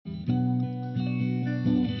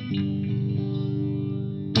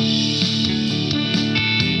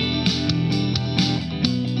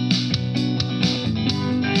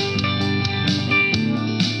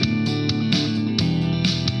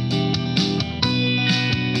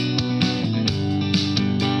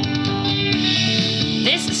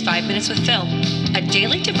5 Minutes with Phil, a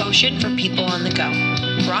daily devotion for people on the go.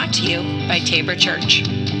 Brought to you by Tabor Church.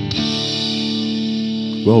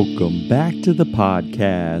 Welcome back to the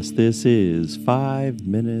podcast. This is 5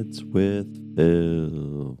 Minutes with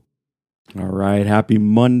Phil. All right, happy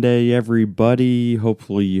Monday, everybody.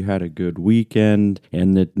 Hopefully you had a good weekend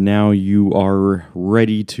and that now you are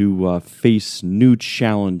ready to face new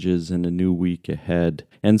challenges in a new week ahead.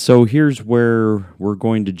 And so here's where we're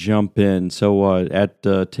going to jump in. So at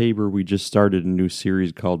Tabor, we just started a new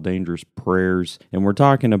series called Dangerous Prayers. And we're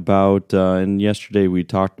talking about, and yesterday we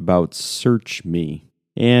talked about Search Me.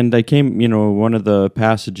 And I came, one of the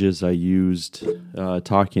passages I used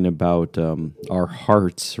talking about our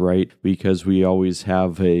hearts, right? Because we always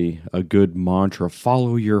have a good mantra,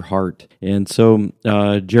 follow your heart. And so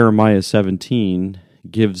Jeremiah 17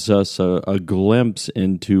 gives us a glimpse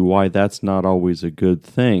into why that's not always a good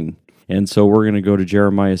thing. And so we're going to go to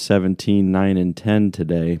Jeremiah 17, 9 and 10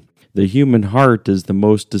 today. The human heart is the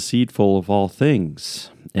most deceitful of all things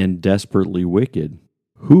and desperately wicked.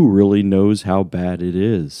 Who really knows how bad it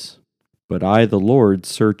is? But I, the Lord,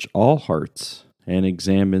 search all hearts and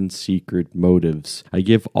examine secret motives. I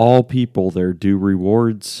give all people their due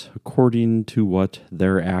rewards according to what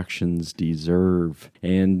their actions deserve.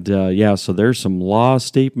 And so there's some law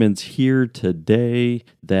statements here today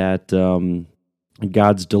that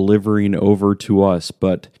God's delivering over to us.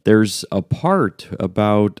 But there's a part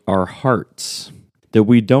about our hearts that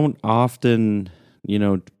we don't often,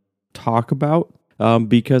 talk about.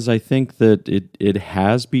 Because I think that it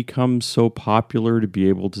has become so popular to be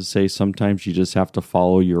able to say sometimes you just have to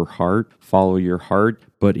follow your heart.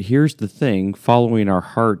 But here's the thing, following our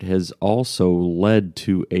heart has also led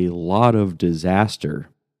to a lot of disaster.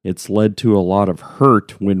 It's led to a lot of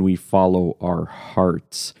hurt when we follow our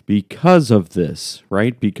hearts because of this,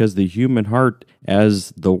 right? Because the human heart,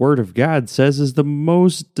 as the Word of God says, is the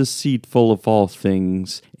most deceitful of all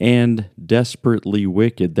things and desperately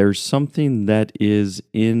wicked. There's something that is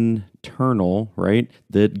internal, right,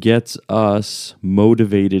 that gets us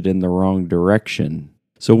motivated in the wrong direction.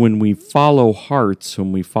 So when we follow hearts,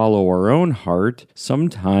 when we follow our own heart,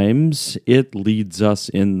 sometimes it leads us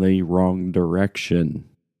in the wrong direction.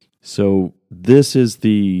 So this is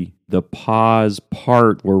the pause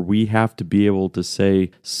part where we have to be able to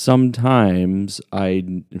say, sometimes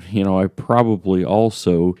I probably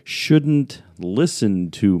also shouldn't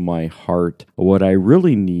listen to my heart. What I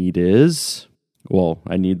really need is,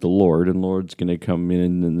 I need the Lord, and the Lord's going to come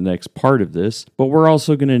in the next part of this, but we're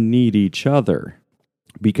also going to need each other.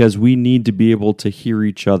 Because we need to be able to hear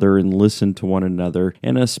each other and listen to one another,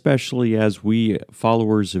 and especially as we,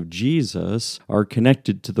 followers of Jesus, are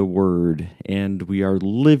connected to the Word, and we are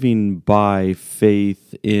living by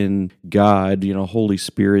faith in God, Holy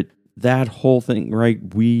Spirit, that whole thing,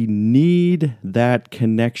 right? We need that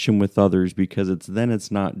connection with others because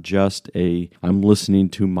it's not just I'm listening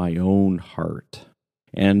to my own heart.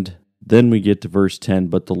 And then we get to verse 10,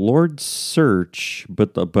 but I,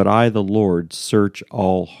 the Lord, search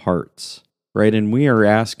all hearts. Right? And we are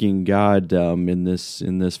asking God in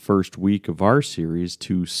this first week of our series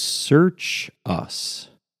to search us.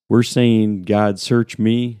 We're saying, God, search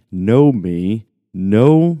me,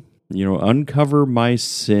 uncover my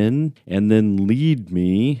sin, and then lead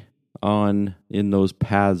me on in those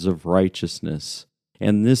paths of righteousness.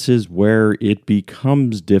 And this is where it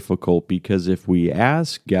becomes difficult because if we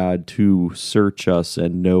ask God to search us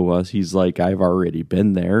and know us, He's like, I've already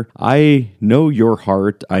been there. I know your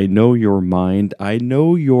heart. I know your mind. I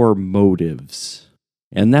know your motives.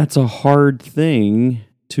 And that's a hard thing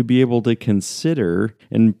to be able to consider,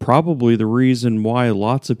 and probably the reason why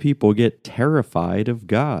lots of people get terrified of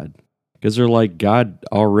God. Because they're like, God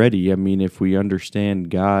already, if we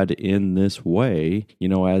understand God in this way,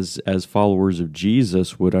 as followers of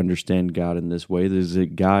Jesus would understand God in this way, is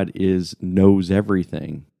that God knows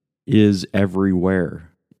everything, is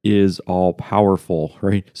everywhere, is all powerful,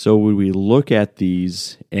 right? So when we look at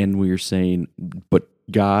these and we're saying, but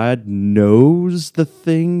God knows the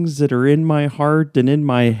things that are in my heart and in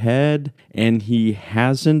my head, and He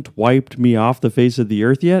hasn't wiped me off the face of the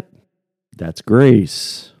earth yet, that's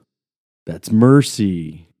grace. That's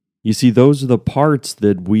mercy. You see, those are the parts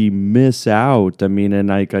that we miss out. And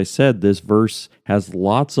like I said, this verse has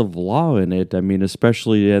lots of law in it.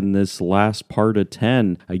 Especially in this last part of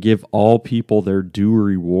 10, I give all people their due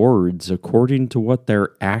rewards according to what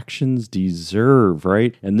their actions deserve,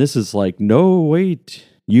 right? And this is like, no, wait,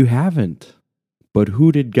 you haven't. But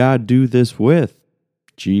who did God do this with?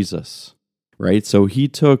 Jesus, right? So He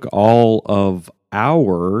took all of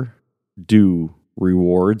our due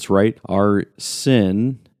rewards, right? Our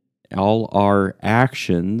sin all our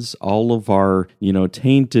actions, all of our,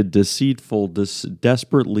 tainted, deceitful,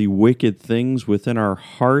 desperately wicked things within our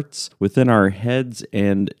hearts, within our heads,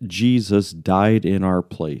 and Jesus died in our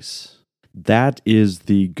place. That is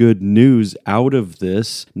the good news out of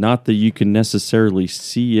this. Not that you can necessarily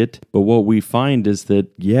see it, but what we find is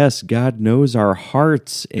that, yes, God knows our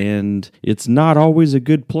hearts, and it's not always a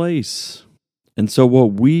good place. And so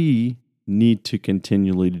what we need to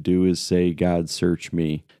continually to do is say, God, search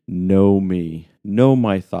me, know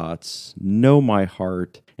my thoughts, know my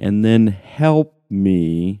heart, and then help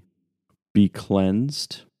me be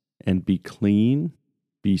cleansed and be clean,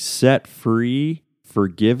 be set free,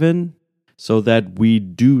 forgiven, so that we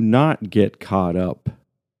do not get caught up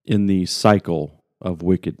in the cycle of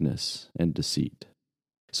wickedness and deceit.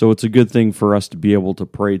 So it's a good thing for us to be able to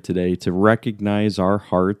pray today, to recognize our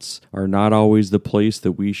hearts are not always the place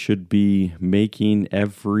that we should be making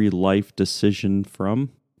every life decision from,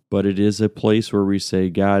 but it is a place where we say,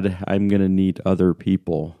 God, I'm going to need other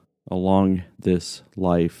people along this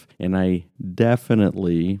life, and I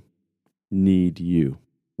definitely need you.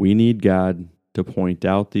 We need God to point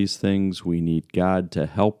out these things. We need God to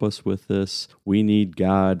help us with this. We need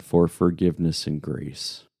God for forgiveness and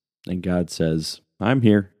grace. And God says, I'm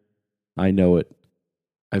here. I know it.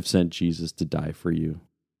 I've sent Jesus to die for you,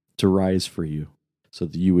 to rise for you, so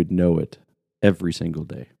that you would know it every single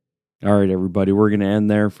day. All right, everybody, we're going to end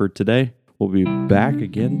there for today. We'll be back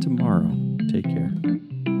again tomorrow. Take care.